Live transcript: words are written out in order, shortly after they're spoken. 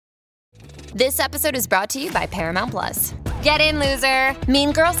This episode is brought to you by Paramount Plus. Get in, loser!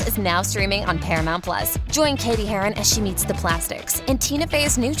 Mean Girls is now streaming on Paramount Plus. Join Katie Heron as she meets the plastics in Tina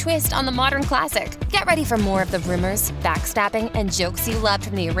Fey's new twist on the modern classic. Get ready for more of the rumors, backstabbing, and jokes you loved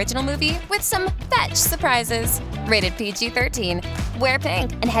from the original movie with some fetch surprises. Rated PG-13. Wear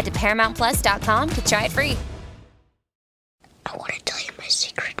pink and head to ParamountPlus.com to try it free. I want to tell you my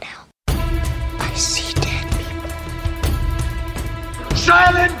secret now. I see dead people.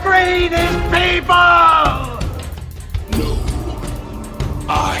 Silent Green is people! No,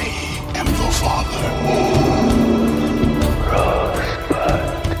 I am the Father.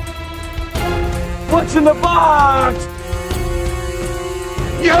 Rosebud. What's in the box?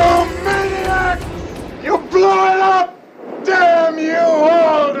 You maniac! You blew it up! Damn you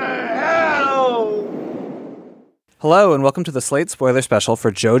all to hell! Hello, and welcome to the Slate spoiler special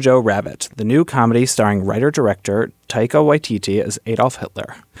for Jojo Rabbit, the new comedy starring writer-director Taika Waititi as Adolf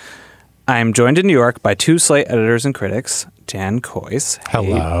Hitler. I am joined in New York by two Slate editors and critics, Dan Kois.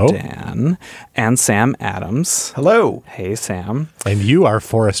 Hello. Hey, Dan. And Sam Adams. Hello. Hey, Sam. And you are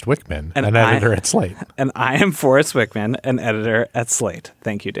Forrest Wickman, an editor at Slate. And I am Forrest Wickman, an editor at Slate.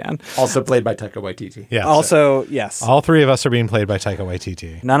 Thank you, Dan. Also played by Taika Waititi. Yes. Also, yes. All three of us are being played by Taika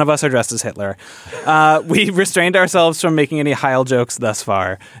Waititi. None of us are dressed as Hitler. We restrained ourselves from making any Heil jokes thus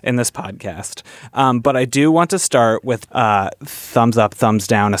far in this podcast. But I do want to start with thumbs up, thumbs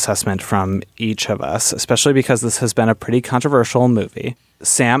down assessment from each of us, especially because this has been a pretty controversial movie.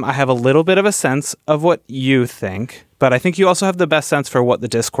 Sam, I have a little bit of a sense of what you think, but I think you also have the best sense for what the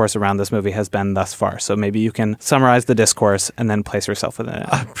discourse around this movie has been thus far. So maybe you can summarize the discourse and then place yourself within it.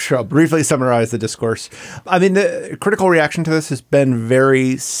 Sure, I'll briefly summarize the discourse. I mean, the critical reaction to this has been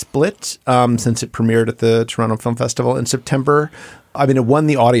very split since it premiered at the Toronto Film Festival in September. I mean, it won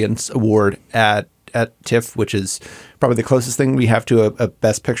the Audience Award at TIFF, which is probably the closest thing we have to a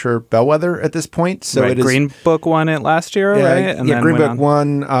Best Picture bellwether at this point. So right. it is. Green Book won it last year, right? And yeah, Green Book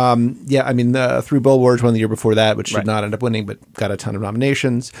won. I mean, the Three Billboards won the year before that, which did not end up winning, but got a ton of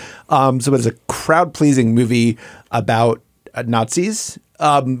nominations. So it is a crowd-pleasing movie about Nazis,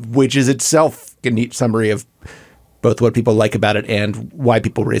 which is itself a neat summary of both what people like about it and why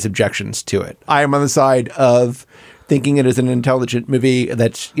people raise objections to it. I am on the side of thinking it is an intelligent movie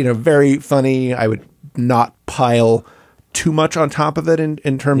that's, very funny. I would not pile too much on top of it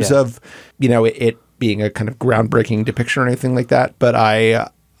in terms of, it being a kind of groundbreaking depiction or anything like that. But I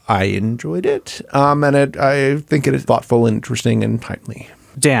enjoyed it. And I think it is thoughtful and interesting and timely.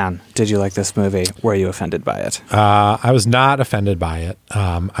 Dan, did you like this movie? Were you offended by it? I was not offended by it.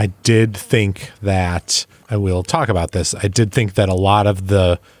 I did think that, and we'll talk about this, I did think that a lot of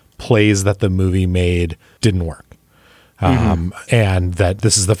the plays that the movie made didn't work. And that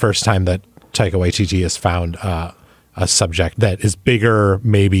this is the first time that Taika Waititi has found a subject that is bigger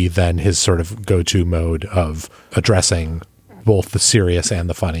maybe than his sort of go-to mode of addressing both the serious and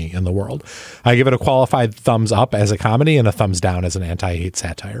the funny in the world. I give it a qualified thumbs up as a comedy and a thumbs down as an anti-hate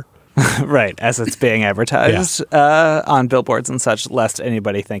satire. Right, as it's being advertised on billboards and such, lest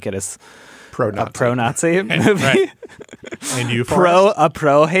anybody think it is a pro-Nazi movie. Right. And you,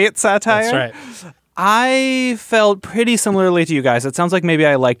 pro-hate satire. That's right. I felt pretty similarly to you guys. It sounds like maybe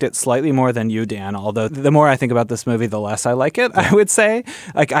I liked it slightly more than you, Dan, although the more I think about this movie, the less I like it, I would say.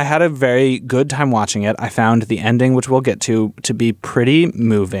 Like, I had a very good time watching it. I found the ending, which we'll get to be pretty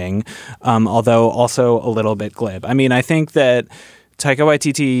moving, although also a little bit glib. I mean, I think that Taika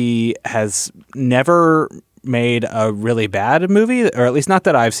Waititi has never made a really bad movie, or at least not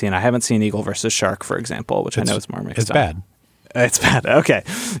that I've seen. I haven't seen Eagle vs. Shark, for example, which I know is more mixed up. It's bad. It's bad. Okay.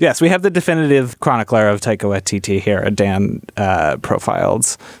 Yes, we have the definitive chronicler of Taika Waititi here. Dan profiled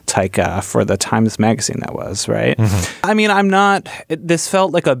Taika for the Times Magazine, that was, right? Mm-hmm. I mean, this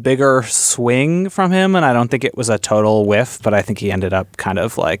felt like a bigger swing from him, and I don't think it was a total whiff, but I think he ended up kind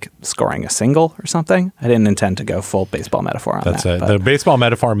of like scoring a single or something. I didn't intend to go full baseball metaphor on that. The baseball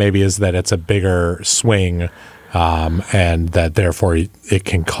metaphor maybe is that it's a bigger swing, and that therefore it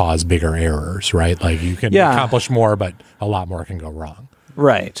can cause bigger errors, right? Like you can accomplish more, but a lot more can go wrong.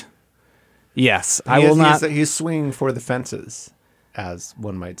 Right. Yes. He's swinging for the fences, as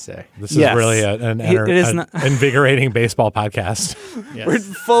one might say. This is really an invigorating baseball podcast. Yes. We're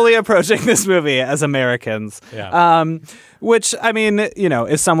fully approaching this movie as Americans. Yeah. Which, I mean,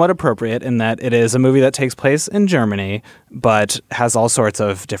 is somewhat appropriate in that it is a movie that takes place in Germany, but has all sorts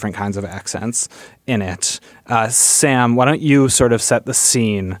of different kinds of accents in it. Sam, why don't you sort of set the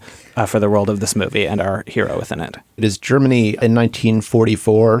scene for the world of this movie and our hero within it? It is Germany in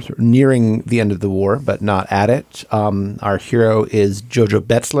 1944, nearing the end of the war, but not at it. Our hero is Jojo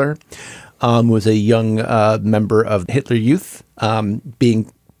Betzler, who was a young member of Hitler Youth,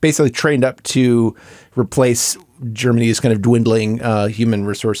 being basically trained up to replace Germany's kind of dwindling human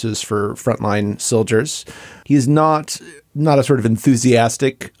resources for frontline soldiers. He's not a sort of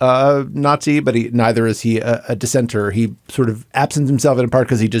enthusiastic Nazi, but neither is he a dissenter. He sort of absents himself in part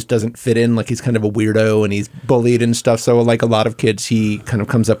because he just doesn't fit in. Like, he's kind of a weirdo and he's bullied and stuff. So like a lot of kids, he kind of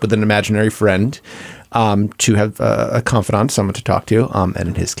comes up with an imaginary friend to have a confidant, someone to talk to. And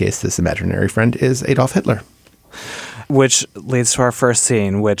in his case, this imaginary friend is Adolf Hitler. Which leads to our first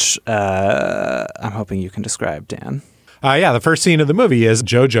scene, which I'm hoping you can describe, Dan. The first scene of the movie is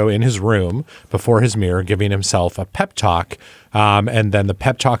Jojo in his room before his mirror giving himself a pep talk. And then the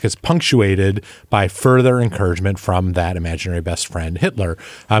pep talk is punctuated by further encouragement from that imaginary best friend, Hitler,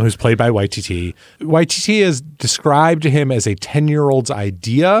 who's played by Waititi. Waititi is described to him as a 10-year-old's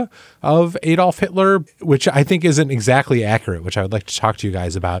idea of Adolf Hitler, which I think isn't exactly accurate, which I would like to talk to you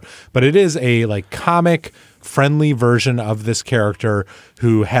guys about. But it is a comic friendly version of this character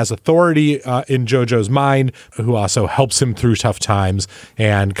who has authority in Jojo's mind, who also helps him through tough times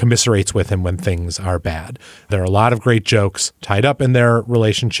and commiserates with him when things are bad. There are a lot of great jokes tied up in their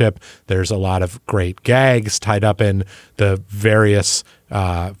relationship. There's a lot of great gags tied up in the various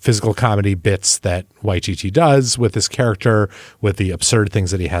physical comedy bits that Waititi does with his character, with the absurd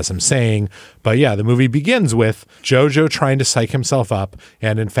things that he has him saying. But yeah, the movie begins with Jojo trying to psych himself up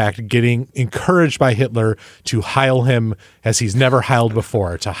and in fact getting encouraged by Hitler to heil him as he's never heiled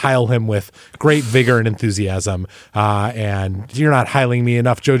before, to heil him with great vigor and enthusiasm. And you're not heiling me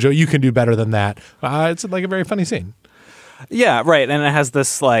enough, Jojo. You can do better than that. It's like a very funny scene. Yeah, right. And it has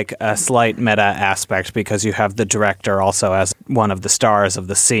this a slight meta aspect because you have the director also as one of the stars of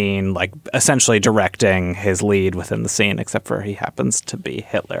the scene, essentially directing his lead within the scene, except for he happens to be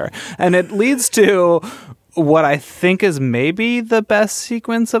Hitler. And it leads to what I think is maybe the best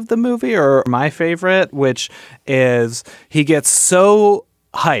sequence of the movie, or my favorite, which is he gets so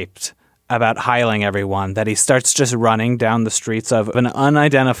hyped about heiling everyone that he starts just running down the streets of an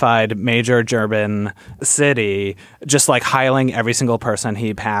unidentified major German city, just heiling every single person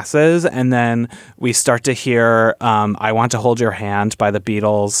he passes. And then we start to hear I Want to Hold Your Hand by the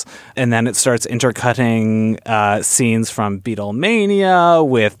Beatles. And then it starts intercutting scenes from Beatlemania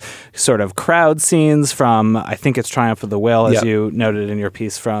with sort of crowd scenes from, I think it's Triumph of the Will, as you noted in your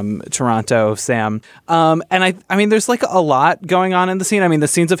piece from Toronto, Sam. And I mean, there's a lot going on in the scene. I mean, the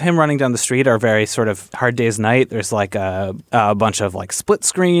scenes of him running down the street are very sort of Hard Day's Night. There's a bunch of split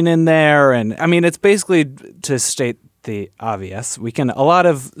screen in there. And I mean, it's basically, to state the obvious, a lot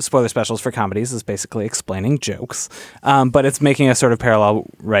of spoiler specials for comedies is basically explaining jokes. But it's making a sort of parallel,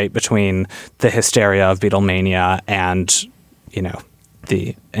 right, between the hysteria of Beatlemania and,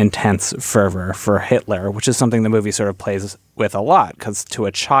 the intense fervor for Hitler, which is something the movie sort of plays with a lot, because to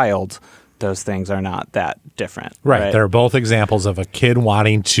a child, those things are not that different. Right. They're both examples of a kid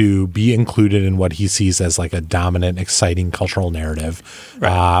wanting to be included in what he sees as a dominant, exciting cultural narrative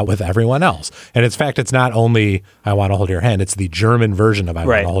with everyone else. And in fact, it's not only I Want to Hold Your Hand, it's the German version of I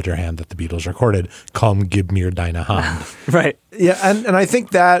Want to Hold Your Hand that the Beatles recorded, Komm, gib mir deine Hand. Right. Yeah, and I think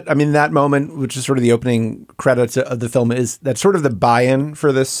that, that moment, which is sort of the opening credits of the film, that's sort of the buy-in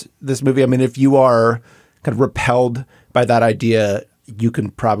for this movie. I mean, if you are kind of repelled by that idea, you can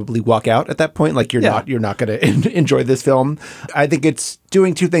probably walk out at that point. You're not going to enjoy this film. I think it's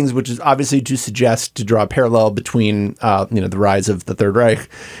doing two things, which is obviously to draw a parallel between, the rise of the Third Reich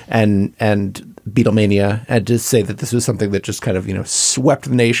and Beatlemania, and to say that this was something that just kind of, swept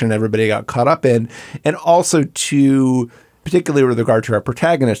the nation, everybody got caught up in, and also to, particularly with regard to our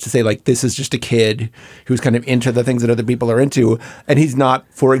protagonist, to say this is just a kid who's kind of into the things that other people are into. And he's not,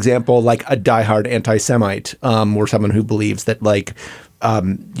 for example, a diehard anti-Semite, or someone who believes that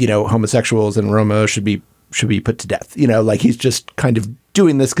homosexuals and Roma should be put to death. He's just kind of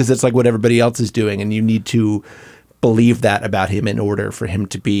doing this because it's what everybody else is doing. And you need to believe that about him in order for him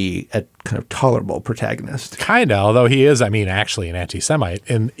to be a kind of tolerable protagonist. Kind of, although he is, actually an anti-Semite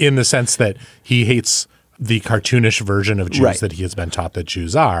in the sense that he hates the cartoonish version of Jews that he has been taught that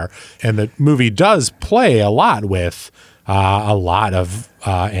Jews are. And the movie does play a lot with a lot of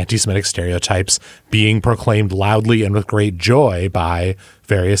anti-Semitic stereotypes being proclaimed loudly and with great joy by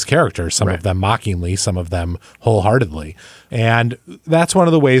various characters, some of them mockingly, some of them wholeheartedly. And that's one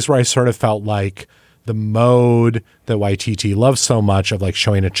of the ways where I sort of felt like the mode that Waititi loves so much of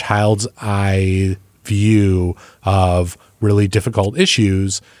showing a child's eye view of really difficult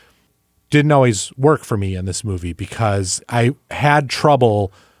issues didn't always work for me in this movie, because I had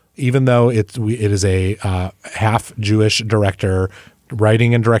trouble, even though it is a half Jewish director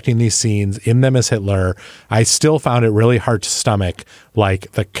writing and directing these scenes, in them as Hitler, I still found it really hard to stomach,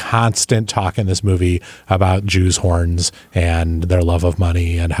 like the constant talk in this movie about Jews' horns and their love of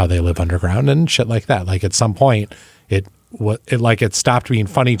money and how they live underground and shit like that. Like at some point, it stopped being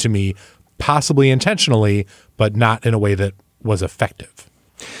funny to me, possibly intentionally, but not in a way that was effective.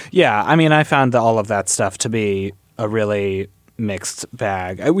 Yeah, I mean, I found all of that stuff to be a really mixed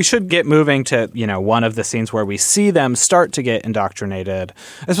bag. We should get moving to, one of the scenes where we see them start to get indoctrinated,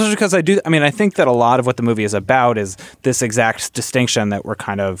 especially because I think that a lot of what the movie is about is this exact distinction that we're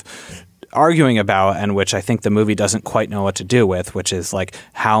kind of arguing about, and which I think the movie doesn't quite know what to do with, which is like,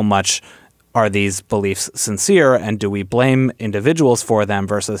 how much are these beliefs sincere, and do we blame individuals for them,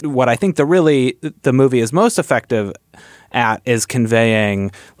 versus what I think the movie is most effective at is conveying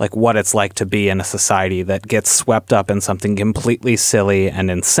like what it's like to be in a society that gets swept up in something completely silly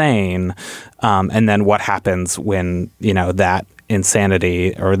and insane, and then what happens when that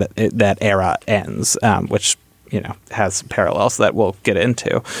insanity or that era ends, which has parallels that we'll get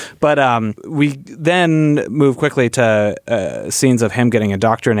into. But we then move quickly to scenes of him getting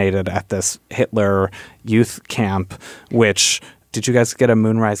indoctrinated at this Hitler youth camp, which... Did you guys get a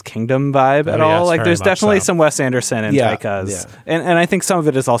Moonrise Kingdom vibe at all? Yes, Like, there's definitely some Wes Anderson and Taika's. Yeah. And I think some of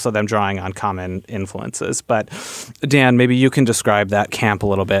it is also them drawing on common influences. But, Dan, maybe you can describe that camp a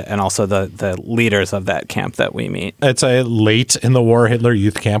little bit, and also the leaders of that camp that we meet. It's a late in the war Hitler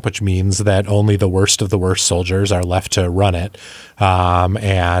youth camp, which means that only the worst of the worst soldiers are left to run it.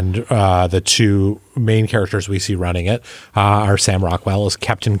 And the two main characters we see running it are Sam Rockwell as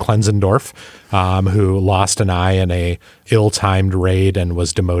Captain Klenzendorf, who lost an eye in a ill-timed raid and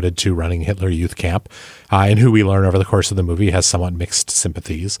was demoted to running Hitler Youth Camp, and who we learn over the course of the movie has somewhat mixed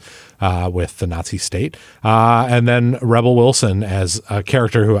sympathies with the Nazi state. And then Rebel Wilson as a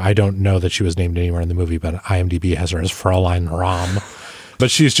character who I don't know that she was named anywhere in the movie, but IMDb has her as Fräulein Rahm. But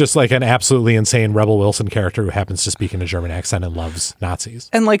she's just like an absolutely insane Rebel Wilson character who happens to speak in a German accent and loves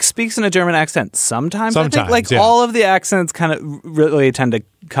Nazis. And like speaks in a German accent sometimes. I think like yeah. all of the accents kind of really tend to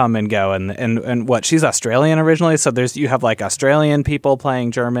come and go. And what, she's Australian originally, so you have like Australian people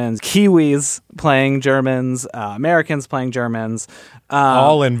playing Germans, Kiwis playing Germans, Americans playing Germans.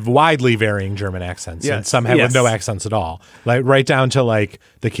 All in widely varying German accents. Yes. And some have with no accents at all. Like right down to like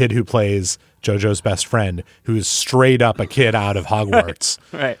the kid who plays JoJo's best friend, who's straight up a kid out of Hogwarts.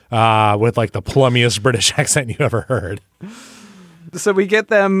 Right. With like the plummiest British accent you ever heard. So we get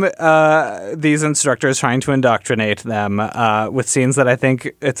them, these instructors trying to indoctrinate them with scenes that I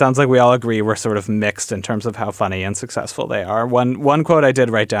think it sounds like we all agree were sort of mixed in terms of how funny and successful they are. One quote I did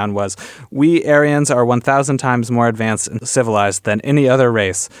write down was, "We Aryans are 1,000 times more advanced and civilized than any other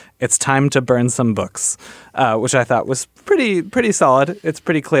race. It's time to burn some books," which I thought was pretty solid. It's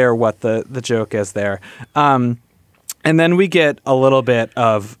pretty clear what the joke is there. And then we get a little bit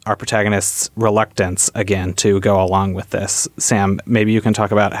of our protagonist's reluctance again to go along with this. Sam, maybe you can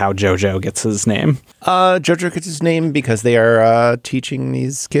talk about how JoJo gets his name. JoJo gets his name because they are teaching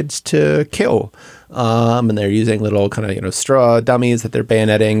these kids to kill. And they're using little kind of, straw dummies that they're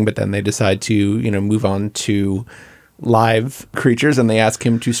bayoneting, but then they decide to, move on to live creatures, and they ask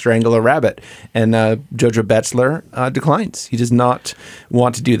him to strangle a rabbit. And Jojo Betzler declines. He does not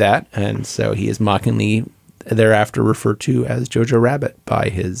want to do that. And so he is mockingly thereafter referred to as Jojo Rabbit by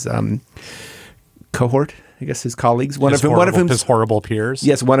his cohort, I guess his colleagues. One of whom his horrible peers.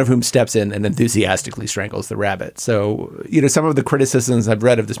 Yes, one of whom steps in and enthusiastically strangles the rabbit. So, some of the criticisms I've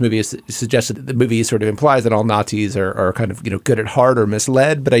read of this movie suggested that the movie sort of implies that all Nazis are kind of good at heart or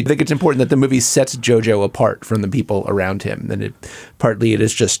misled. But I think it's important that the movie sets Jojo apart from the people around him. And partly it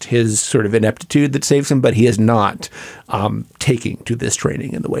is just his sort of ineptitude that saves him, but he is not taking to this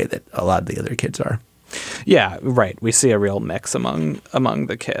training in the way that a lot of the other kids are. Yeah, right. We see a real mix among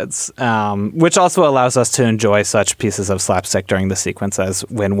the kids, which also allows us to enjoy such pieces of slapstick during the sequence as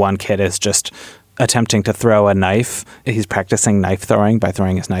when one kid is just attempting to throw a knife. He's practicing knife throwing by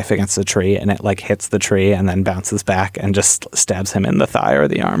throwing his knife against a tree, and it like hits the tree and then bounces back and just stabs him in the thigh or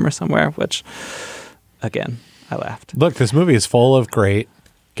the arm or somewhere, which, again, I laughed. Look, this movie is full of great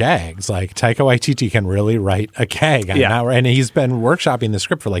gags. Like Taika Waititi can really write a gag. And he's been workshopping the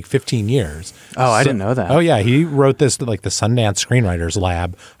script for like 15 years. Oh, I didn't know that. Oh yeah, he wrote this like the Sundance Screenwriters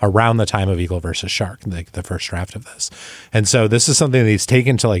Lab around the time of Eagle vs. Shark, like the first draft of this. And so this is something that he's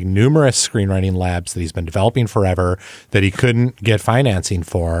taken to like numerous screenwriting labs that he's been developing forever that he couldn't get financing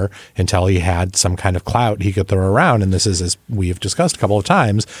for until he had some kind of clout he could throw around. And this is, as we've discussed a couple of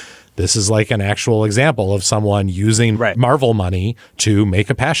times, this is like an actual example of someone using Marvel money to make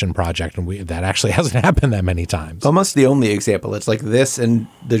a passion project. And that actually hasn't happened that many times. Almost the only example. It's like this and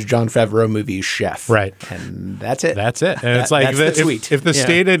the Jon Favreau movie Chef. Right. And that's it. That's it. And it's like, that's the tweet. If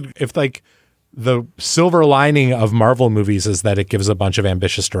the silver lining of Marvel movies is that it gives a bunch of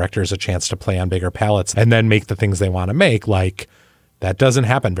ambitious directors a chance to play on bigger palettes and then make the things they want to make, like, that doesn't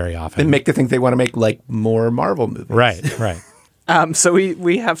happen very often. And make the things they want to make, like more Marvel movies. Right. So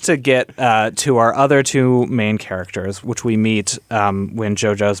we have to get to our other two main characters, which we meet when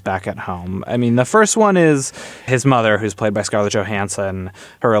JoJo's back at home. I mean, the first one is his mother, who's played by Scarlett Johansson.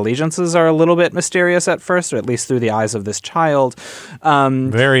 Her allegiances are a little bit mysterious at first, or at least through the eyes of this child.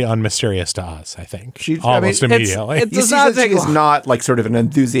 Very unmysterious to us, I think. Almost immediately. She is not like sort of an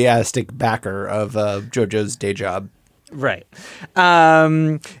enthusiastic backer of JoJo's day job. Right.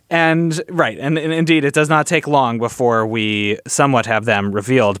 And indeed, it does not take long before we somewhat have them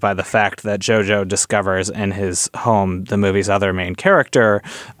revealed by the fact that JoJo discovers in his home the movie's other main character,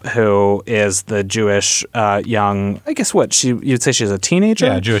 who is the Jewish young, I guess you'd say she's a teenager?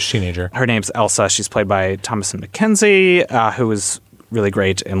 Yeah, Jewish teenager. Her name's Elsa. She's played by Thomasin McKenzie, who is really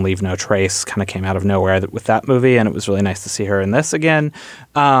great in Leave No Trace, kind of came out of nowhere with that movie, and it was really nice to see her in this again.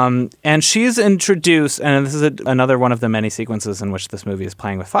 And she's introduced, and this is another one of the many sequences in which this movie is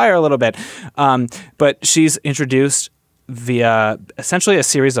playing with fire a little bit, but she's introduced via essentially a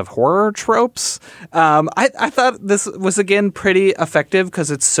series of horror tropes. I thought this was, again, pretty effective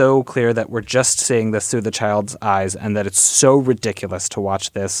because it's so clear that we're just seeing this through the child's eyes and that it's so ridiculous to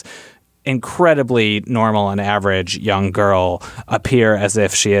watch this incredibly normal and average young girl appear as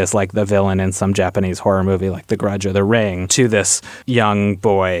if she is like the villain in some Japanese horror movie like The Grudge or The Ring to this young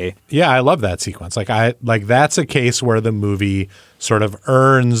boy. Yeah, I love that sequence. Like that's a case where the movie sort of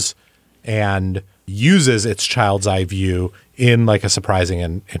earns and uses its child's eye view in like a surprising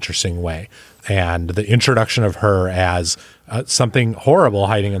and interesting way. And the introduction of her as something horrible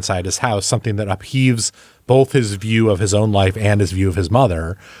hiding inside his house, something that upheaves both his view of his own life and his view of his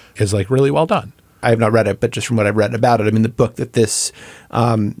mother, is like really well done. I have not read it, but just from what I've read about it, I mean, the book that this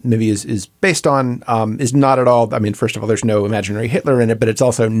movie is based on is not at all. I mean, first of all, there's no imaginary Hitler in it, but it's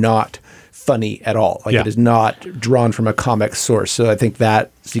also not funny at all. Like, it is not drawn from a comic source. So I think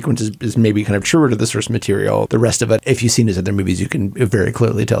that sequence is maybe kind of truer to the source material. The rest of it, if you've seen his other movies, you can very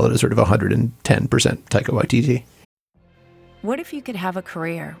clearly tell it is sort of 110% Taika Waititi. What if you could have a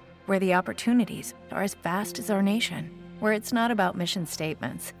career where the opportunities are as vast as our nation, where it's not about mission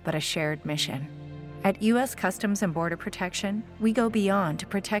statements, but a shared mission? At U.S. Customs and Border Protection, we go beyond to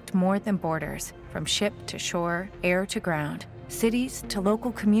protect more than borders. From ship to shore, air to ground, cities to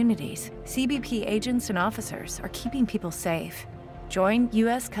local communities, CBP agents and officers are keeping people safe. Join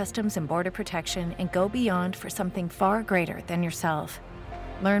U.S. Customs and Border Protection and go beyond for something far greater than yourself.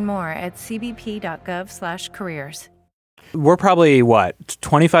 Learn more at cbp.gov/careers. We're probably,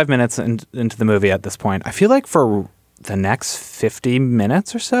 25 minutes into the movie at this point. I feel like for the next 50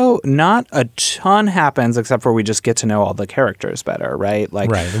 minutes or so, not a ton happens except for we just get to know all the characters better, right?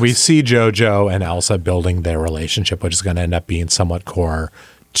 Right. We see JoJo and Elsa building their relationship, which is going to end up being somewhat core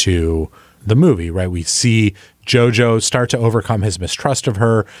to the movie, right? We see JoJo start to overcome his mistrust of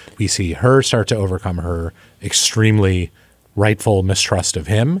her. We see her start to overcome her extremely rightful mistrust of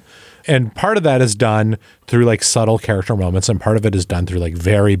him. And part of that is done through like subtle character moments, and part of it is done through like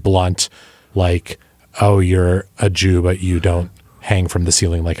very blunt, like, oh, you're a Jew, but you don't hang from the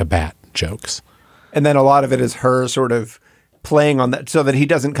ceiling like a bat jokes. And then a lot of it is her sort of playing on that so that he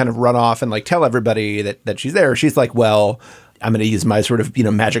doesn't kind of run off and like tell everybody that she's there. She's like, well, I'm going to use my sort of,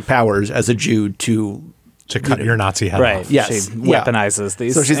 magic powers as a Jew to cut your Nazi head off. Yes. She weaponizes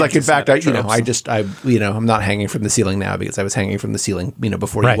these. So she's like, in fact, I'm not hanging from the ceiling now because I was hanging from the ceiling,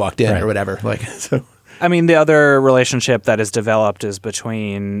 before you walked in or whatever. Like, so. I mean, the other relationship that is developed is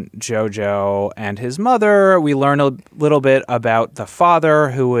between JoJo and his mother. We learn a little bit about the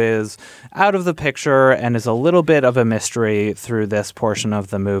father, who is out of the picture and is a little bit of a mystery through this portion of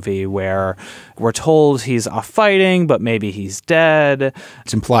the movie where we're told he's off fighting, but maybe he's dead.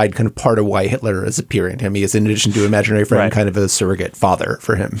 It's implied kind of part of why Hitler is appearing to him. He is, in addition to imaginary friend, kind of a surrogate father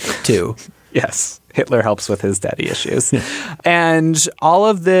for him, too. Yes. Hitler helps with his daddy issues. And all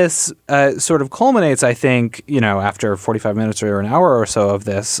of this sort of culminates, I think, after 45 minutes or an hour or so of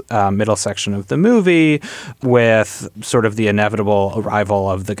this middle section of the movie with sort of the inevitable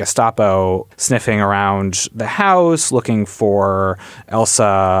arrival of the Gestapo sniffing around the house, looking for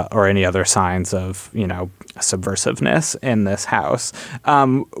Elsa or any other signs of, subversiveness in this house.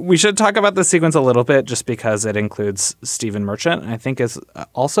 We should talk about the sequence a little bit just because it includes Stephen Merchant, I think is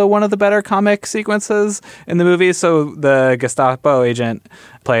also one of the better comic sequences sequences in the movie. So the Gestapo agent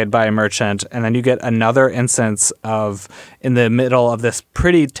played by Merchant, and then you get another instance of, in the middle of this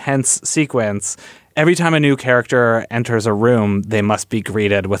pretty tense sequence, every time a new character enters a room, they must be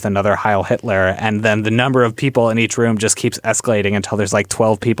greeted with another Heil Hitler. And then the number of people in each room just keeps escalating until there's like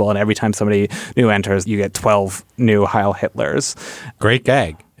 12 people. And every time somebody new enters, you get 12 new Heil Hitlers. Great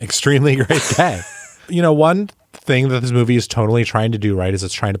gag. Extremely great gag. One thing that this movie is totally trying to do right is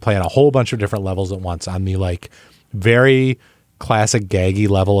it's trying to play on a whole bunch of different levels at once, on the like very classic gaggy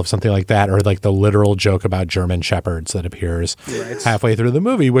level of something like that, or like the literal joke about German shepherds that appears halfway through the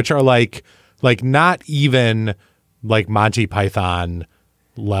movie, which are like not even like Monty Python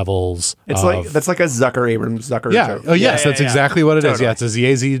levels. It's that's like a Abrams joke. Oh yes, that's exactly what it is. Yeah, it's a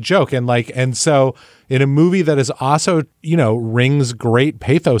ZAZ joke. And so in a movie that is also, wrings great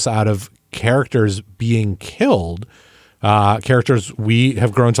pathos out of characters being killed, characters we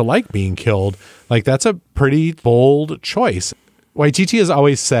have grown to like being killed, like that's a pretty bold choice. Waititi has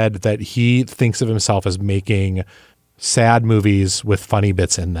always said that he thinks of himself as making sad movies with funny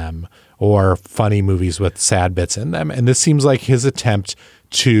bits in them, or funny movies with sad bits in them. And this seems like his attempt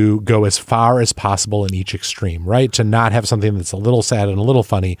to go as far as possible in each extreme, right? To not have something that's a little sad and a little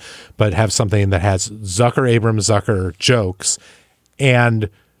funny, but have something that has Abrams jokes and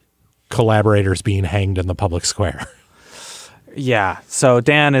collaborators being hanged in the public square. Yeah. So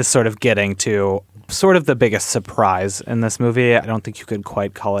Dan is sort of getting to sort of the biggest surprise in this movie. I don't think you could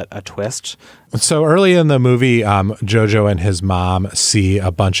quite call it a twist. So early in the movie, Jojo and his mom see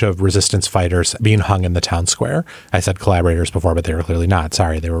a bunch of resistance fighters being hung in the town square. I said collaborators before, but they were clearly not.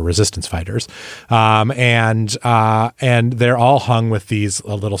 Sorry, they were resistance fighters. And they're all hung with these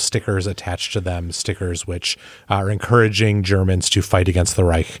little stickers attached to them, stickers which are encouraging Germans to fight against the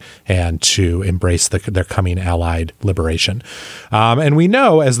Reich and to embrace their coming Allied liberation. And we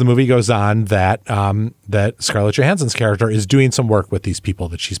know as the movie goes on that Scarlett Johansson's character is doing some work with these people,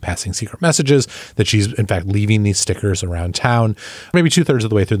 that she's passing secret messages, that she's in fact leaving these stickers around town. Maybe 2/3 of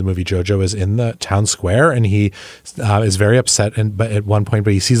the way through the movie, Jojo is in the town square, and he is very upset. But at one point,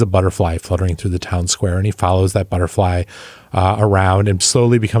 he sees a butterfly fluttering through the town square, and he follows that butterfly around and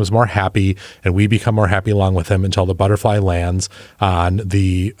slowly becomes more happy, and we become more happy along with him until the butterfly lands on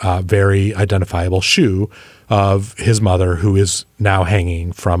the very identifiable shoe of his mother, who is now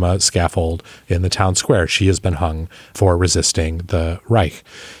hanging from a scaffold in the town square. She has been hung for resisting the Reich.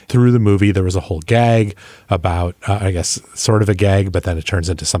 Through the movie, there was a whole gag about, I guess, sort of a gag, but then it turns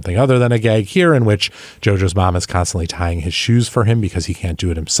into something other than a gag here, in which Jojo's mom is constantly tying his shoes for him because he can't do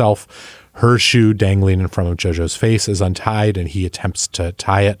it himself. Her shoe dangling in front of Jojo's face is untied, and he attempts to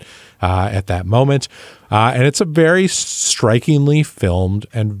tie it at that moment. And it's a very strikingly filmed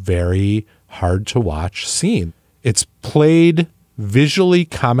and very hard to watch scene. It's played visually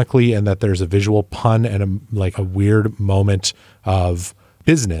comically, in that there's a visual pun and a weird moment of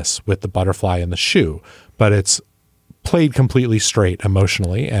business with the butterfly and the shoe, but it's played completely straight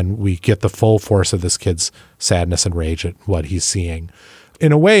emotionally, and we get the full force of this kid's sadness and rage at what he's seeing.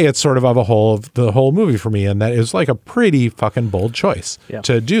 In a way, it's sort of the whole movie for me, and that is like a pretty fucking bold choice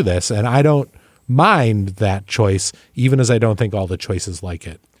to do this, and I don't mind that choice, even as I don't think all the choices like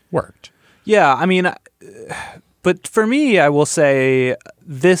it worked. Yeah, I mean, but for me, I will say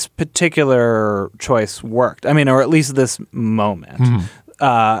this particular choice worked. I mean, or at least this moment.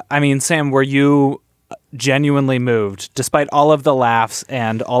 Mm-hmm. I mean, Sam, were you genuinely moved, despite all of the laughs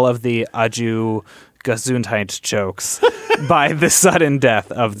and all of the Aju Gesundheit jokes, by the sudden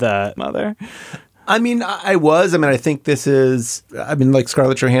death of the mother? I mean, I was. I mean, I think this is. I mean, like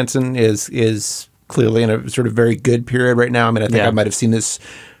Scarlett Johansson is clearly in a sort of very good period right now. I mean, I think I might have seen this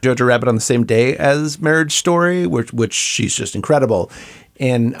Jojo Rabbit on the same day as Marriage Story, which she's just incredible.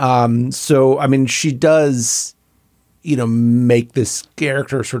 And so, I mean, she does, make this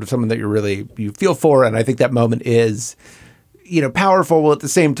character sort of someone that you feel for. And I think that moment is, powerful. While at the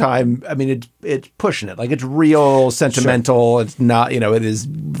same time, I mean, it's pushing it. Like, it's real sentimental. Sure. It's not, it is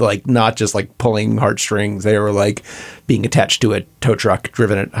like not just like pulling heartstrings. They were like being attached to a tow truck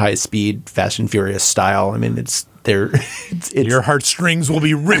driven at high speed, Fast and Furious style. I mean, it's your heartstrings will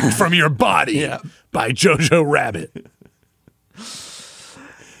be ripped from your body by Jojo Rabbit.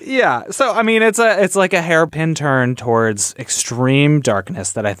 Yeah. So, I mean, it's like a hairpin turn towards extreme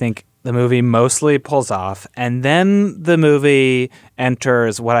darkness that I think the movie mostly pulls off. And then the movie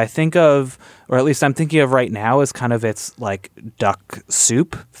enters what I think of, or at least I'm thinking of right now, as kind of its like duck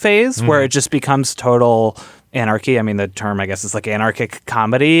soup phase, where it just becomes total anarchy. I mean, the term, I guess, is like anarchic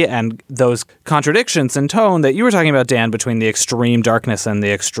comedy, and those contradictions in tone that you were talking about, Dan, between the extreme darkness and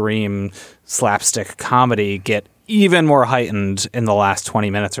the extreme slapstick comedy get even more heightened in the last 20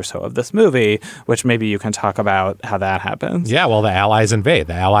 minutes or so of this movie, which maybe you can talk about how that happens. Yeah, well, the Allies invade.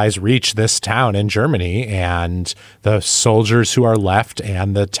 The Allies reach this town in Germany, and the soldiers who are left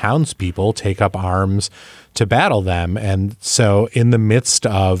and the townspeople take up arms to battle them. And so in the midst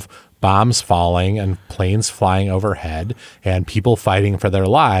of bombs falling and planes flying overhead and people fighting for their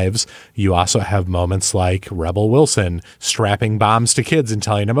lives, you also have moments like Rebel Wilson strapping bombs to kids and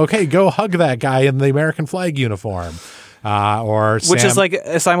telling them, okay, go hug that guy in the American flag uniform. Which is like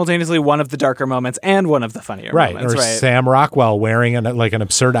simultaneously one of the darker moments and one of the funnier moments. Or Sam Rockwell wearing an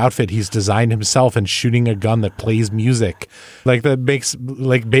absurd outfit he's designed himself and shooting a gun that plays music. Like that makes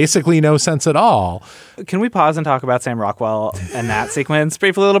basically no sense at all. Can we pause and talk about Sam Rockwell and that sequence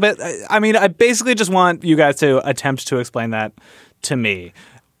briefly a little bit? I mean, I basically just want you guys to attempt to explain that to me.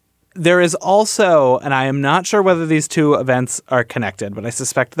 There is also, and I am not sure whether these two events are connected, but I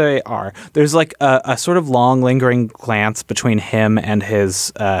suspect they are. There's like a sort of long, lingering glance between him and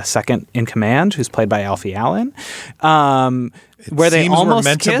his second in command, who's played by Alfie Allen, where they almost we're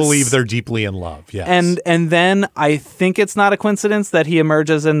meant kiss. To believe they're deeply in love. Yes, and then I think it's not a coincidence that he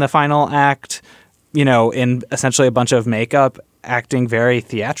emerges in the final act, in essentially a bunch of makeup, acting very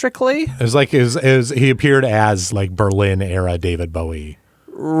theatrically. It was like he appeared as like Berlin era David Bowie.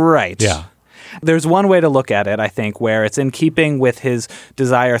 Right. Yeah. There's one way to look at it, I think, where it's in keeping with his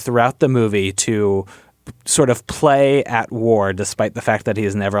desire throughout the movie to sort of play at war, despite the fact that he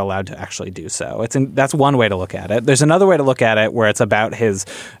is never allowed to actually do so. That's one way to look at it. There's another way to look at it where it's about his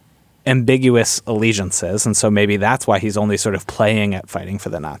ambiguous allegiances, and so maybe that's why he's only sort of playing at fighting for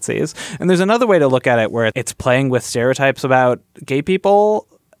the Nazis. And there's another way to look at it where it's playing with stereotypes about gay people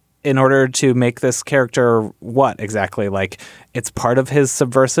in order to make this character what exactly? Like, it's part of his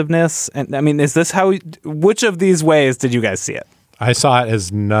subversiveness? And I mean, is this which of these ways did you guys see it? I saw it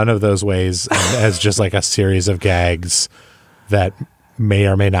as none of those ways, and as just like a series of gags that may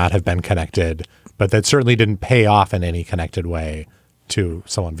or may not have been connected, but that certainly didn't pay off in any connected way to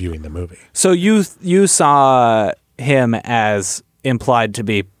someone viewing the movie. So you saw him as implied to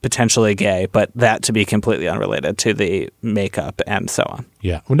be potentially gay, but that to be completely unrelated to the makeup and so on.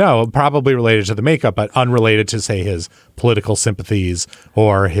 Yeah. No, probably related to the makeup, but unrelated to, say, his political sympathies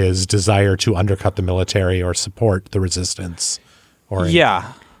or his desire to undercut the military or support the resistance.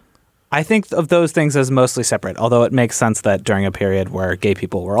 Yeah. I think of those things as mostly separate, although it makes sense that during a period where gay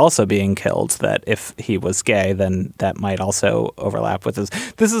people were also being killed, that if he was gay, then that might also overlap with his.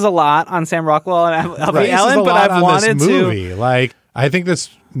 This is a lot on Sam Rockwell and Alfie Allen, but I've wanted to. Like, I think this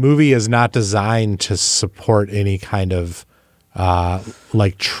movie is not designed to support any kind of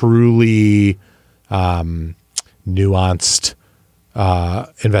truly nuanced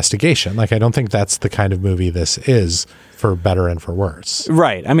investigation. Like, I don't think that's the kind of movie this is, for better and for worse.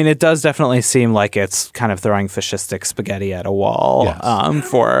 Right. I mean, it does definitely seem like it's kind of throwing fascistic spaghetti at a wall. Yes.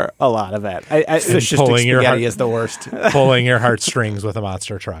 For a lot of it. Fascistic spaghetti is the worst. Pulling your heartstrings with a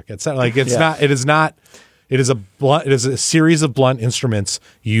monster truck. It's like it's not. It is not. It is a series of blunt instruments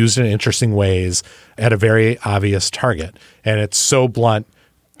used in interesting ways at a very obvious target, and it's so blunt.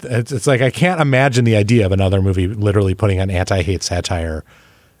 It's like I can't imagine the idea of another movie literally putting an anti-hate satire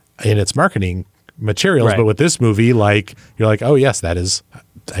in its marketing materials, right. But with this movie, like, you're like, oh yes, I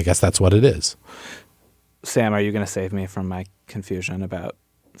guess that's what it is. Sam, are you going to save me from my confusion about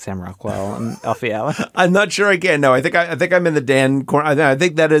Sam Rockwell and Alfie Allen? I'm not sure I can. No, I think I'm in the Dan corner. I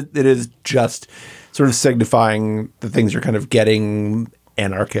think that it is just sort of signifying that things are kind of getting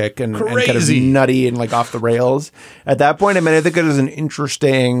anarchic and kind of nutty and like off the rails. At that point, I mean, I think it is an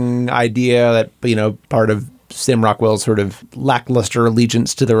interesting idea that, part of Sam Rockwell's sort of lackluster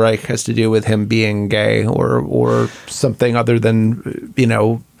allegiance to the Reich has to do with him being gay or something other than,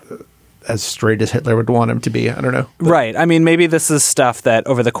 as straight as Hitler would want him to be. I don't know. Right. I mean, maybe this is stuff that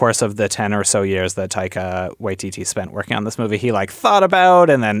over the course of the 10 or so years that Taika Waititi spent working on this movie, he thought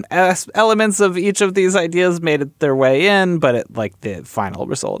about, and then elements of each of these ideas made it their way in, but the final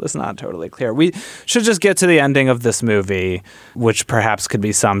result is not totally clear. We should just get to the ending of this movie, which perhaps could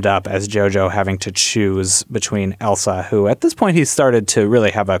be summed up as Jojo having to choose between Elsa, who at this point he started to really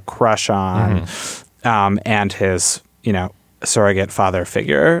have a crush on, and his, surrogate father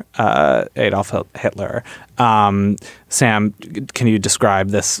figure, Adolf Hitler. Sam, can you describe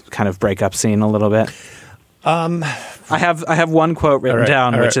this kind of breakup scene a little bit? I have one quote written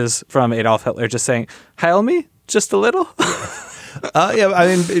down, which is from Adolf Hitler just saying, "Heil me, just a little." Yeah, I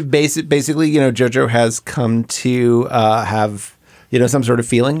mean, basically, Jojo has come to have some sort of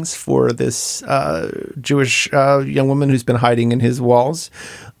feelings for this Jewish young woman who's been hiding in his walls,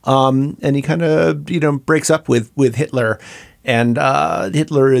 and he kind of breaks up with Hitler. And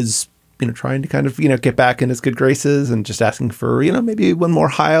Hitler is, trying to kind of, get back in his good graces and just asking for, maybe one more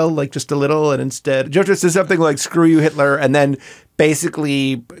Heil, like just a little. And instead, Jojo says something like, screw you, Hitler. And then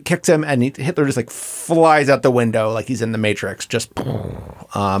basically kicks him and Hitler just like flies out the window like he's in the Matrix, just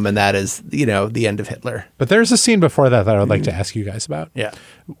and that is, the end of Hitler. But there's a scene before that I would like to ask you guys about. Yeah.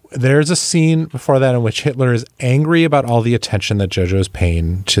 There's a scene before that in which Hitler is angry about all the attention that Jojo is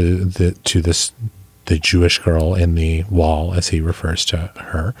paying to the Jewish girl in the wall, as he refers to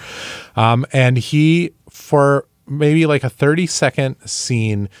her. And he, for maybe like a 30-second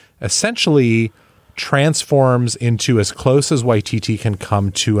scene, essentially transforms into as close as Waititi can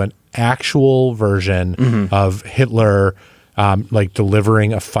come to an actual version of Hitler, like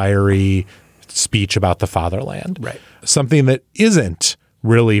delivering a fiery speech about the fatherland. Right. Something that isn't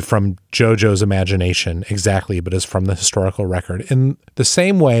really from Jojo's imagination exactly, but is from the historical record, in the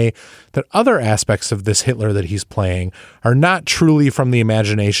same way that other aspects of this Hitler that he's playing are not truly from the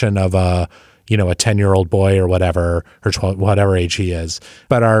imagination of a 10-year-old boy or whatever, or 12, whatever age he is,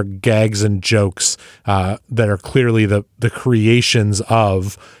 but are gags and jokes that are clearly the creations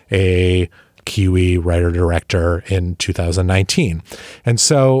of a Kiwi writer-director in 2019. And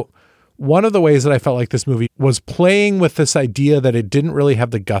so one of the ways that I felt like this movie was playing with this idea that it didn't really have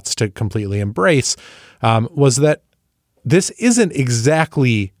the guts to completely embrace was that this isn't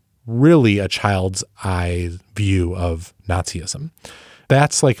exactly really a child's eye view of Nazism.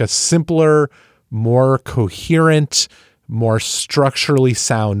 That's like a simpler, more coherent, more structurally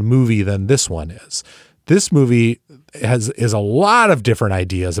sound movie than this one is. This movie is a lot of different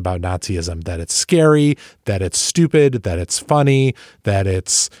ideas about Nazism, that it's scary, that it's stupid, that it's funny, that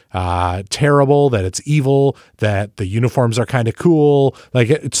it's terrible, that it's evil, that the uniforms are kind of cool. Like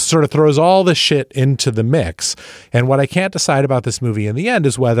it sort of throws all the shit into the mix. And what I can't decide about this movie in the end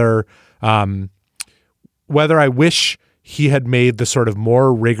is whether I wish he had made the sort of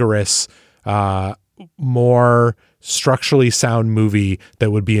more rigorous, more structurally sound movie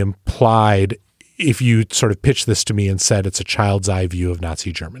that would be implied if you sort of pitched this to me and said it's a child's eye view of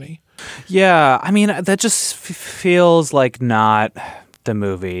Nazi Germany. Yeah, I mean, that just feels like not the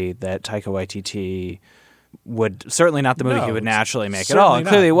movie that Taika Waititi would, certainly not the movie he would naturally make at all. It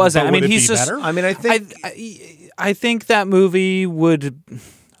clearly wasn't. I mean, he's just better? I mean, I think I think that movie would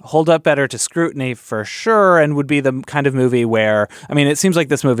hold up better to scrutiny for sure, and would be the kind of movie where, I mean, it seems like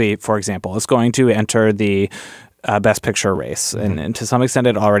this movie, for example, is going to enter the Best Picture race, and to some extent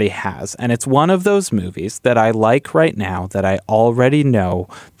it already has. And it's one of those movies that I like right now that I already know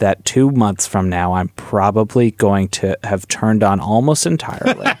that 2 months from now I'm probably going to have turned on almost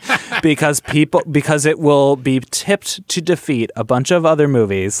entirely because it will be tipped to defeat a bunch of other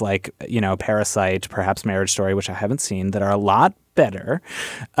movies like, Parasite, perhaps Marriage Story, which I haven't seen, that are a lot better.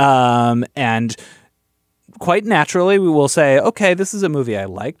 And quite naturally, we will say, okay, this is a movie I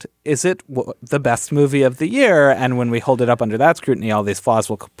liked. Is it the best movie of the year? And when we hold it up under that scrutiny, all these flaws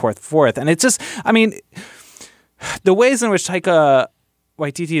will pour forth. And it's just, I mean, the ways in which Taika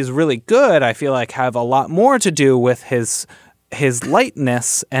Waititi is really good, I feel like have a lot more to do with his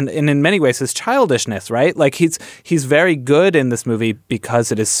lightness and in many ways his childishness, right? Like he's very good in this movie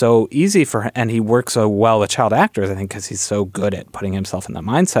because it is so easy for him, and he works so well with child actors, I think, because he's so good at putting himself in the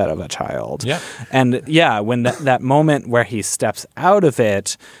mindset of a child. Yeah. And yeah, when that moment where he steps out of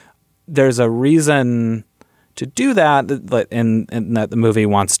it, there's a reason to do that, and that the movie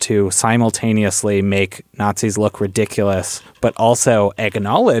wants to simultaneously make Nazis look ridiculous, but also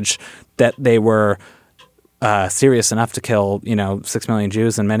acknowledge that they were serious enough to kill, 6 million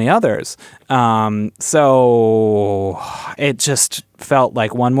Jews and many others. So it just felt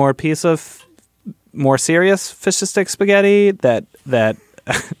like one more piece of more serious fascistic spaghetti that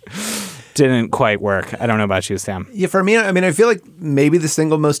didn't quite work. I don't know about you, Sam. Yeah, for me, I mean, I feel like maybe the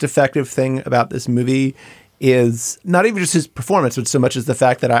single most effective thing about this movie is not even just his performance, but so much as the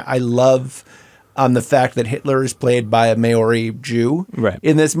fact that I love the fact that Hitler is played by a Maori Jew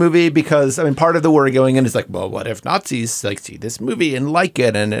in this movie, because I mean, part of the worry going in is like, well, what if Nazis see this movie and like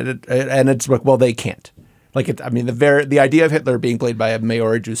it, and it's like, well, they can't. Like, the idea of Hitler being played by a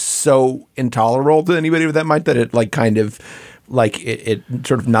Maori Jew is so intolerable to anybody with that mind that it it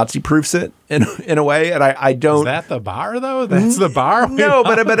sort of Nazi proofs it in a way, and I don't. Is that the bar though? That's the bar. No,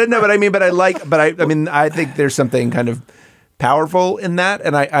 but I think there's something kind of powerful in that,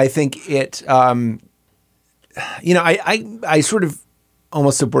 and I think it. I sort of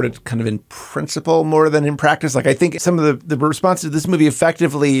almost support it kind of in principle more than in practice. Like, I think some of the responses to this movie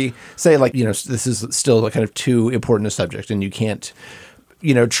effectively say, like, this is still a kind of too important a subject, and you can't,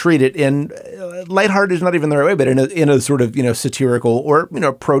 treat it in lighthearted is not even the right way, but in a sort of, satirical or,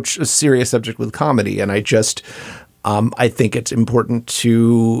 approach a serious subject with comedy. And I just, I think it's important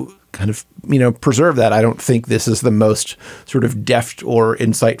to kind of, preserve that. I don't think this is the most sort of deft or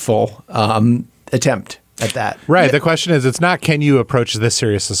insightful attempt at that. Right. The question is, it's not can you approach this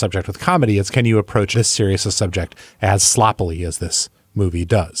serious a subject with comedy, it's can you approach this serious a subject as sloppily as this movie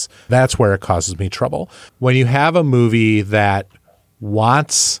does. That's where it causes me trouble. When you have a movie that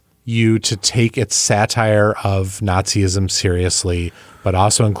wants you to take its satire of Nazism seriously, but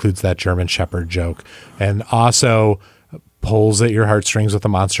also includes that German Shepherd joke, and also pulls at your heartstrings with a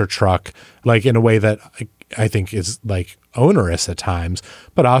monster truck, like in a way that I think is like onerous at times,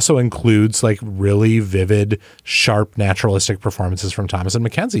 but also includes like really vivid, sharp, naturalistic performances from Thomas and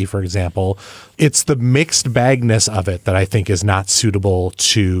Mackenzie, for example. It's the mixed bagness of it that I think is not suitable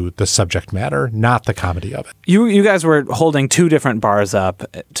to the subject matter, not the comedy of it. You guys were holding two different bars up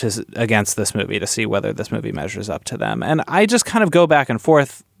against this movie to see whether this movie measures up to them. And I just kind of go back and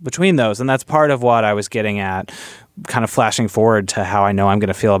forth between those. And that's part of what I was getting at, kind of flashing forward to how I know I'm going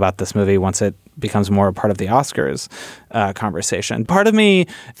to feel about this movie once it becomes more a part of the Oscars conversation. Part of me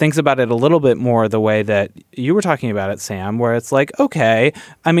thinks about it a little bit more the way that you were talking about it, Sam, where it's like, okay,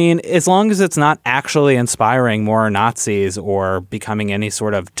 I mean, as long as it's not actually inspiring more Nazis or becoming any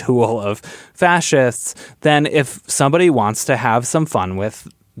sort of tool of fascists, then if somebody wants to have some fun with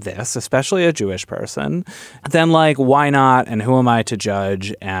this, especially a Jewish person, then like, why not? And who am I to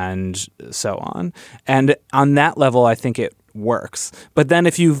judge? And so on. And on that level, I think it works. But then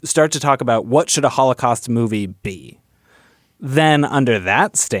if you start to talk about what should a Holocaust movie be, then under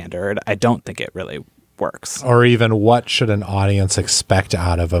that standard, I don't think it really works. Or even what should an audience expect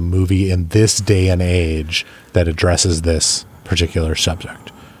out of a movie in this day and age that addresses this particular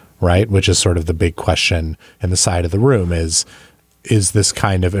subject, right? Which is sort of the big question in the side of the room is this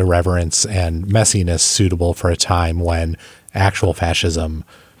kind of irreverence and messiness suitable for a time when actual fascism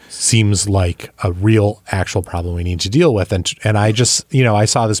seems like a real actual problem we need to deal with. And I just, I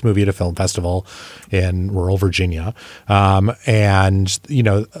saw this movie at a film festival in rural Virginia. And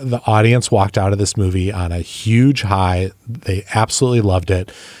the audience walked out of this movie on a huge high. They absolutely loved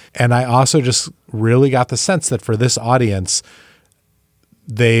it. And I also just really got the sense that for this audience,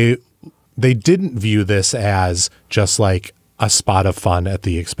 they didn't view this as just like a spot of fun at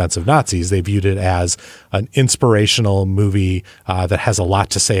the expense of Nazis. They viewed it as an inspirational movie that has a lot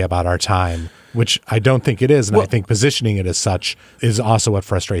to say about our time, which I don't think it is. And I think positioning it as such is also what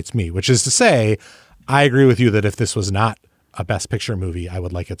frustrates me, which is to say, I agree with you that if this was not a Best Picture movie, I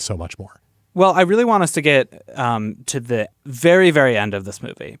would like it so much more. Well, I really want us to get to the very, very end of this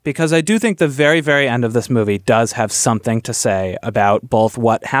movie, because I do think the very, very end of this movie does have something to say about both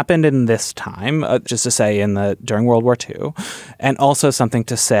what happened in this time, just to say during World War II, and also something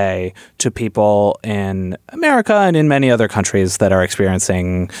to say to people in America and in many other countries that are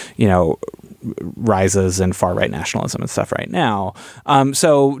experiencing, rises in far-right nationalism and stuff right now.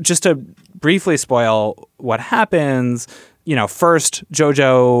 So just to briefly spoil what happens, first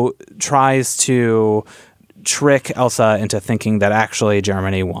Jojo tries to trick Elsa into thinking that actually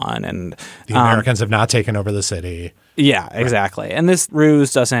Germany won, and the Americans have not taken over the city. Yeah, exactly. Right. And this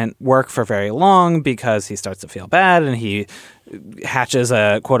ruse doesn't work for very long because he starts to feel bad and he hatches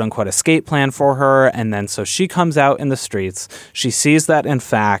a quote unquote escape plan for her. And then so she comes out in the streets. She sees that, in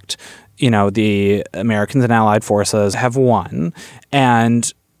fact, the Americans and Allied forces have won.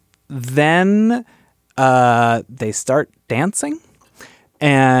 And then they start dancing,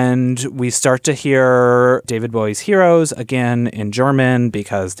 and we start to hear David Bowie's Heroes again in German,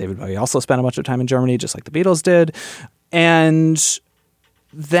 because David Bowie also spent a bunch of time in Germany, just like the Beatles did. And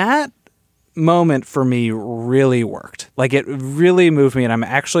that moment for me really worked. Like, it really moved me, and I'm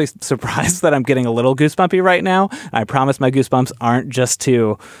actually surprised that I'm getting a little goosebumpy right now. I promise my goosebumps aren't just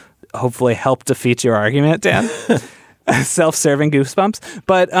to hopefully help defeat your argument, Dan. Self-serving goosebumps,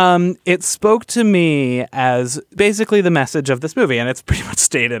 but it spoke to me as basically the message of this movie, and it's pretty much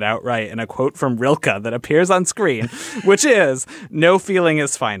stated outright in a quote from Rilke that appears on screen, which is "No feeling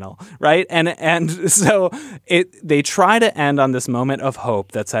is final," right? And so they try to end on this moment of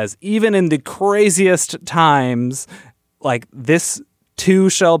hope that says, even in the craziest times, like, this too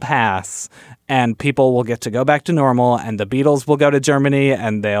shall pass. And people will get to go back to normal, and the Beatles will go to Germany,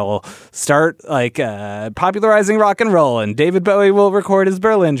 and they'll start popularizing rock and roll, and David Bowie will record his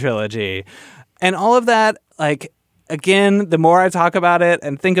Berlin trilogy. And all of that, again, the more I talk about it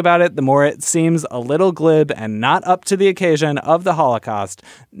and think about it, the more it seems a little glib and not up to the occasion of the Holocaust.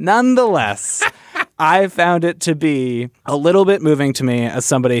 Nonetheless, I found it to be a little bit moving to me as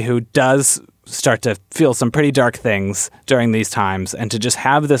somebody who does start to feel some pretty dark things during these times, and to just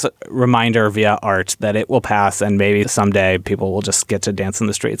have this reminder via art that it will pass and maybe someday people will just get to dance in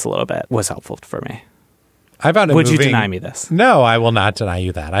the streets a little bit was helpful for me. I found it Would moving. you deny me this? No, I will not deny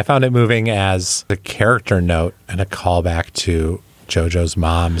you that. I found it moving as a character note and a callback to JoJo's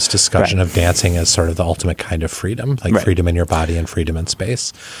mom's discussion of dancing as sort of the ultimate kind of freedom, like freedom in your body and freedom in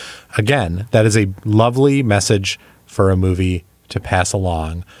space. Again, that is a lovely message for a movie to pass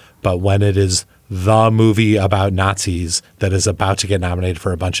along. But when it is the movie about Nazis that is about to get nominated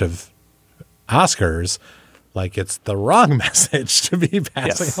for a bunch of Oscars, like it's the wrong message to be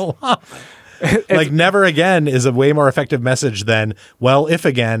passing along. Like never again is a way more effective message than, well, if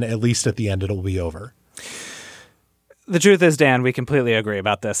again, at least at the end it'll be over. The truth is, Dan, we completely agree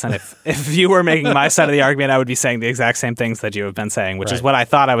about this. And if you were making my side of the argument, I would be saying the exact same things that you have been saying, which is what I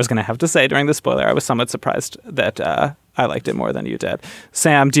thought I was going to have to say during the spoiler. I was somewhat surprised that I liked it more than you did.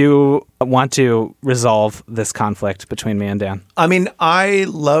 Sam, do you want to resolve this conflict between me and Dan? I mean, I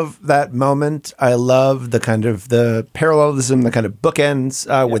love that moment. I love the kind of the parallelism, the kind of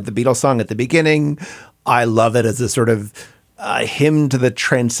bookends with the Beatles song at the beginning. I love it as a sort of hymn to the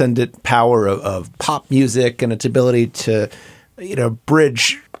transcendent power of pop music and its ability to,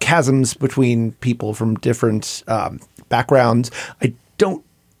 bridge chasms between people from different backgrounds. I don't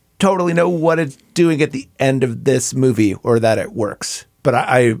totally know what it's doing at the end of this movie or that it works. But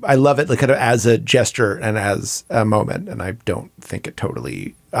I love it like kind of as a gesture and as a moment. And I don't think it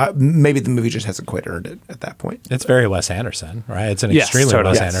totally maybe the movie just hasn't quite earned it at that point. It's very Wes Anderson, right? It's an extremely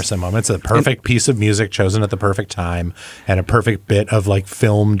Wes Anderson moment. It's a perfect piece of music chosen at the perfect time and a perfect bit of like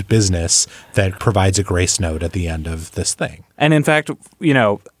filmed business that provides a grace note at the end of this thing. And in fact,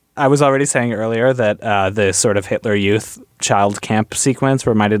 I was already saying earlier that the sort of Hitler Youth child camp sequence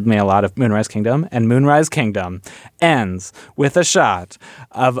reminded me a lot of Moonrise Kingdom. And Moonrise Kingdom ends with a shot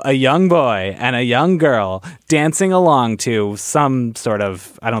of a young boy and a young girl dancing along to some sort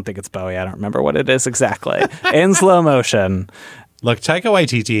of, I don't think it's Bowie, I don't remember what it is exactly, in slow motion. Look, Taika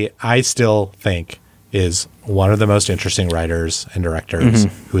Waititi, I still think is one of the most interesting writers and directors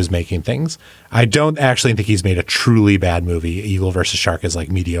who is making things. I don't actually think he's made a truly bad movie. Eagle vs. Shark is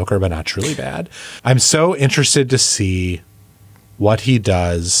like mediocre, but not truly bad. I'm so interested to see what he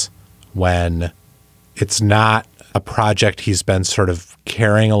does when it's not a project he's been sort of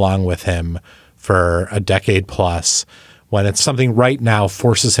carrying along with him for a decade plus, when it's something right now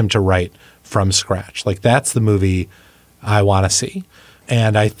forces him to write from scratch. Like that's the movie I want to see.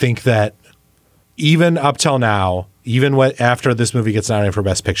 And I think that even up till now, even after this movie gets nominated for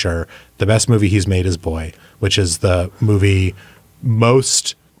Best Picture, the best movie he's made is Boy, which is the movie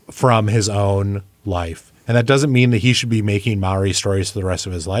most from his own life. And that doesn't mean that he should be making Maori stories for the rest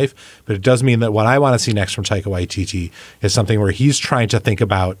of his life, but it does mean that what I want to see next from Taika Waititi is something where he's trying to think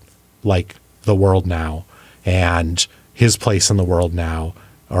about like the world now and his place in the world now,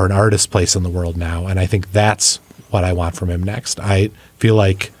 or an artist's place in the world now. And I think that's what I want from him next. I feel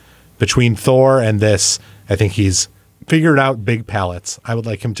like between Thor and this, I think he's figured out big palettes. I would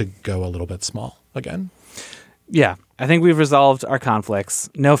like him to go a little bit small again. Yeah, I think we've resolved our conflicts.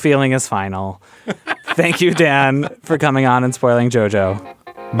 No feeling is final. Thank you, Dan, for coming on and spoiling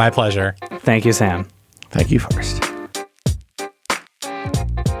JoJo. My pleasure. Thank you, Sam. Thank you first.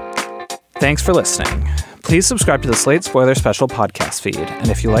 Thanks for listening. Please subscribe to the Slate Spoiler Special podcast feed. And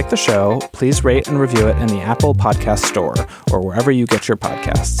if you like the show, please rate and review it in the Apple Podcast Store or wherever you get your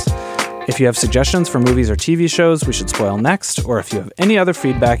podcasts. If you have suggestions for movies or TV shows we should spoil next, or if you have any other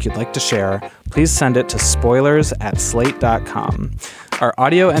feedback you'd like to share, please send it to spoilers@slate.com. Our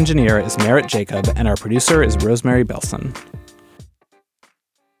audio engineer is Merritt Jacob, and our producer is Rosemary Belson.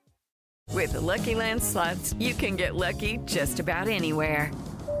 With the Lucky Land Slots, you can get lucky just about anywhere.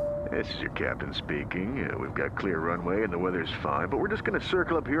 This is your captain speaking. We've got clear runway and the weather's fine, but we're just going to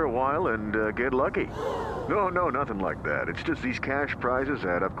circle up here a while and get lucky. No, nothing like that. It's just these cash prizes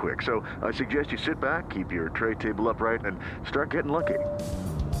add up quick. So I suggest you sit back, keep your tray table upright, and start getting lucky.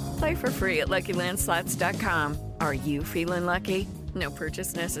 Play for free at LuckyLandSlots.com. Are you feeling lucky? No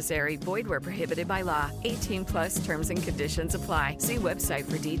purchase necessary. Void where prohibited by law. 18+ terms and conditions apply. See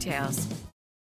website for details.